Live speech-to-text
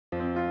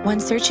When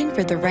searching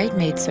for the right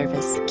maid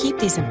service, keep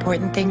these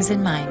important things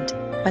in mind.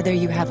 Whether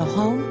you have a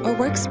home or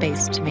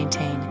workspace to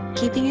maintain,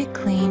 keeping it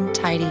clean,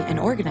 tidy, and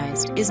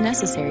organized is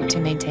necessary to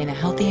maintain a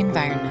healthy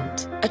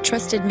environment. A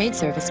trusted maid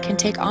service can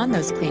take on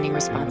those cleaning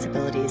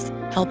responsibilities,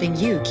 helping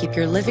you keep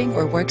your living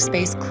or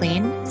workspace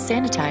clean,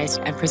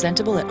 sanitized, and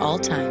presentable at all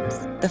times.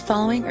 The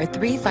following are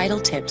 3 vital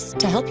tips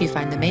to help you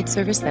find the maid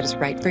service that is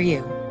right for you.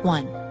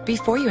 1.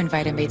 Before you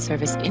invite a maid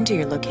service into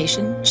your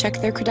location,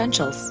 check their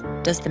credentials.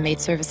 Does the maid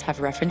service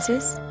have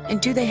references? And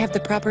do they have the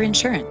proper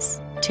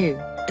insurance? 2.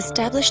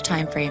 Establish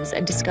timeframes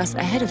and discuss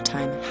ahead of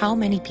time how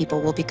many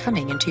people will be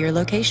coming into your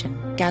location.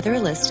 Gather a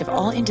list of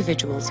all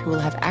individuals who will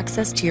have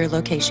access to your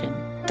location.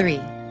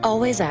 3.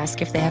 Always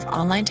ask if they have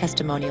online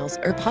testimonials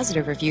or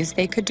positive reviews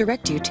they could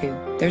direct you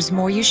to. There's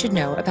more you should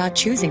know about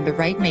choosing the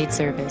right maid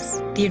service.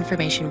 The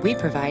information we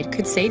provide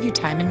could save you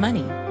time and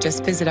money.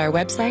 Just visit our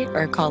website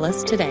or call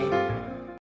us today.